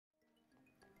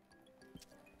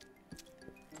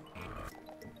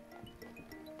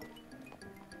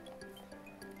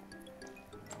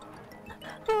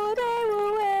for they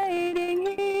were waiting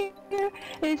here,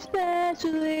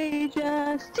 especially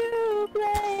just to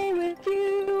play with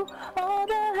you. All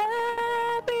the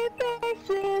happy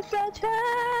faces, such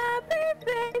happy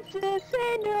faces,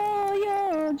 they know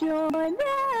you'll join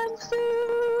them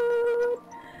soon.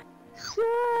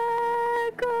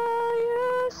 Circle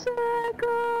you,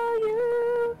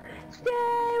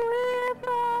 stay with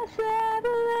us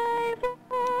everly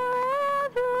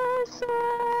forever.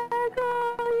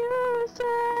 Circle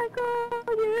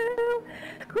you,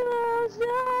 close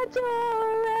the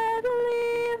door and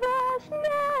leave us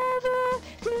never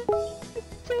to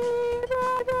see the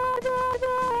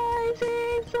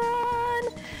rising sun.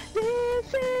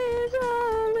 This is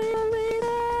only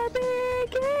the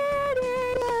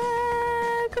beginning.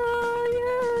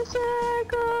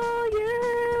 Circle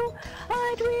you,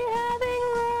 aren't we having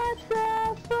lots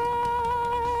of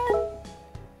fun?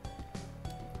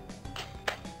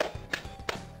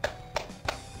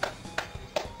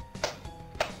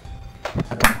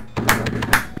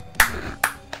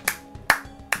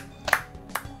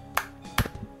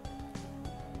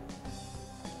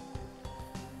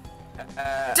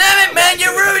 Damn it, man!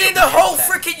 You're ruining the whole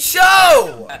freaking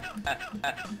show!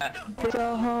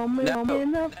 So home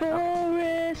in the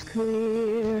forest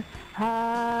clear,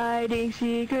 hiding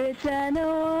secrets that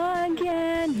no one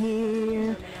can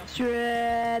hear.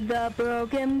 Shred the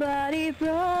broken body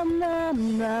from the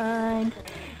mind.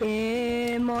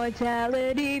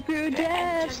 Immortality through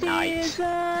death's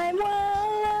design.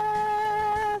 While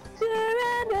laughter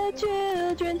and the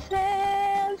children's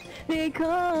hands, they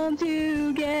come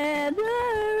together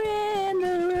in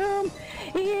the room.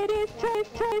 It is time,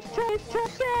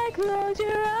 close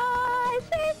your eyes,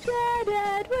 they said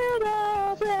that we'll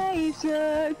all play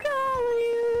circle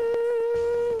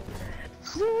you.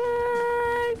 Circle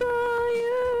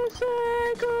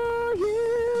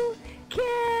you,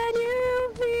 can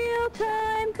you feel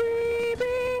time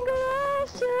creeping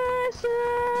closer?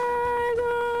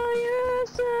 Circle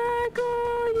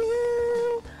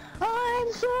you,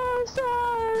 I'm so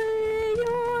sorry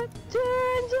your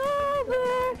turn's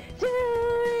over till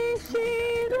we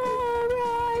see the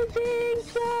rising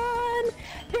sun.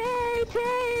 They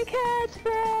take heads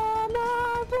from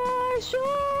off our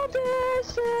shoulders.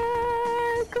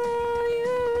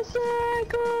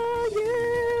 Circle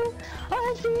you,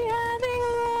 aren't we having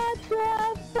lots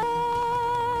of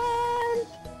fun?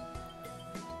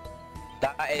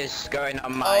 That is going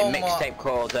on my mixtape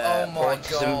called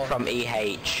Autism God. from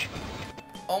EH.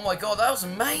 Oh my god, that was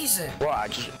amazing!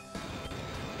 What?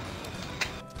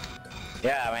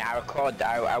 Yeah, I mean,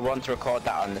 I want to record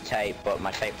that on the tape, but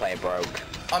my tape player broke.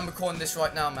 I'm recording this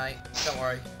right now, mate. Don't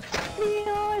worry.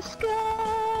 Your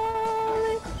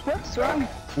sky. What's wrong?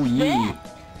 Oh yeah. And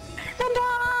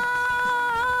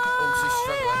Oh, she's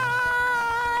struggling. I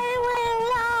will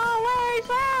always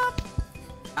help.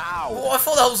 Ow! Oh, I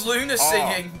thought that was Luna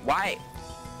singing. Why?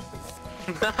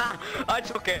 I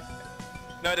took it.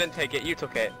 No, I didn't take it. You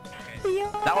took it.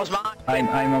 That was mine.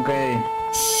 I'm okay.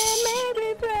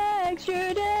 Maybe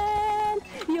fractured and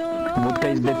your Vodka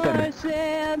is better. arms are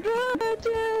severed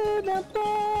to the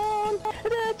bone.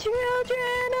 The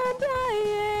children are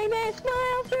dying, they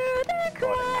smile through the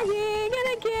crying in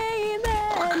a game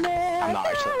that never I'm not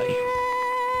actually.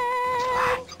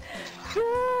 ends. Circle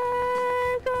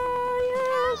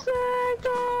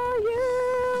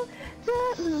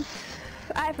you.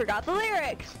 I forgot the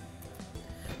lyrics.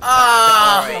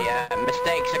 Ah! Sorry,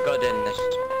 mistakes are good in this.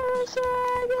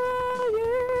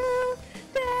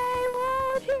 They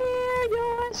won't hear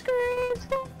your screams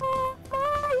for my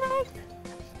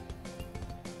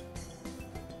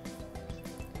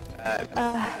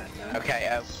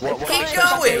Okay, what Keep we're supposed to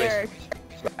going! do is-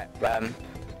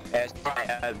 Right,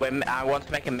 I want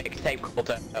to make a mixtape called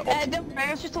don't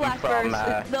worry, it's just the last From,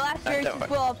 verse. The last verse don't is worry.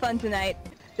 full of fun tonight.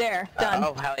 There, done.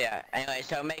 oh hell yeah. Anyway,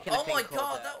 so making a Oh thing my called,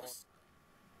 god, that was...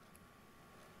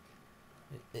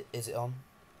 Is it on?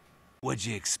 What'd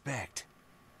you expect?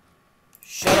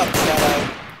 Shut up,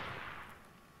 Shadow!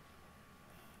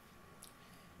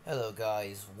 Hello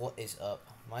guys, what is up?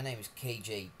 My name is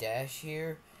KJ Dash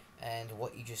here, and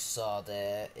what you just saw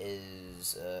there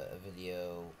is a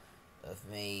video of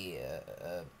me,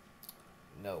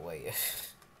 no wait.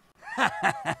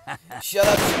 Shut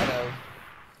up, Shadow!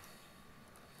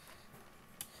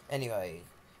 Anyway,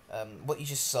 what you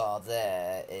just saw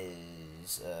there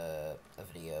is a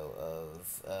video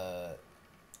of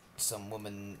some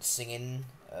woman singing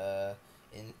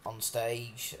on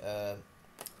stage,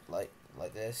 like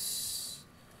this.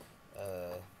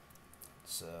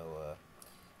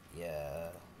 Yeah.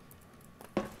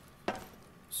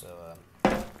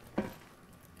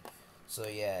 So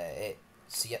yeah,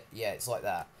 So yeah, it's like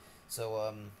that.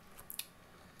 So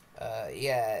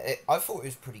yeah, I thought it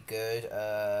was pretty good.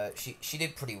 She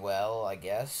did pretty well, I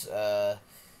guess.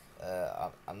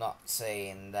 I'm not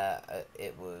saying that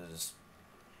it was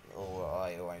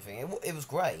alright or anything. It was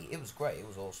great. It was great. It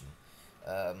was awesome.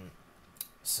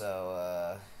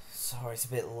 Sorry, it's a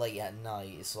bit late at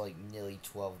night. It's like nearly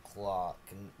 12 o'clock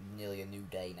and nearly a new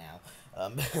day now.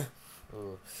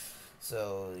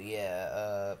 So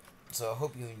yeah. So I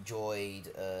hope you enjoyed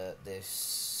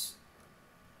this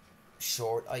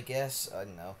short, I guess. I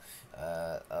don't know.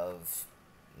 Of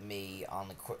me on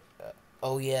the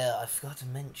oh yeah, I forgot to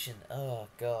mention. Oh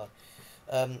god.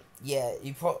 Yeah,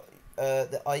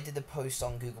 I did a post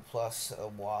on Google Plus a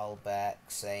while back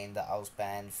saying that I was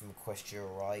banned from Equestria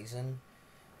Horizon.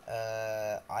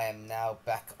 I am now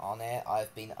back on it.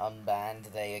 I've been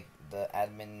unbanned. The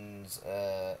admins,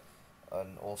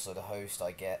 and also the host,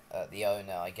 the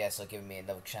owner, I guess, are giving me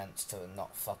another chance to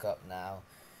not fuck up now.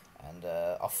 And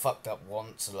I fucked up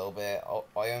once a little bit.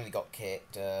 I only got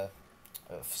kicked for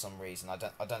some reason. I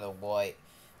don't know why.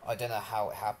 I don't know how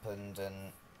it happened,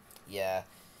 and yeah.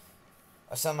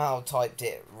 I somehow typed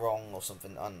it wrong or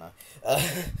something. I don't know.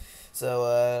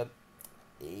 So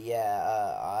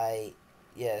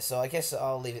so I guess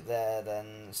I'll leave it there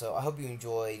then. So I hope you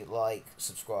enjoyed. Like,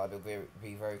 subscribe. It'll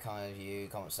be very kind of you.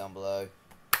 Comments down below.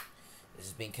 This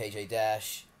has been KJ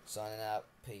Dash signing out.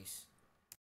 Peace.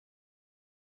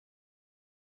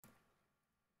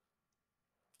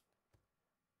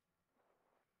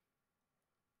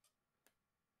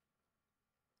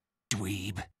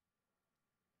 Dweeb.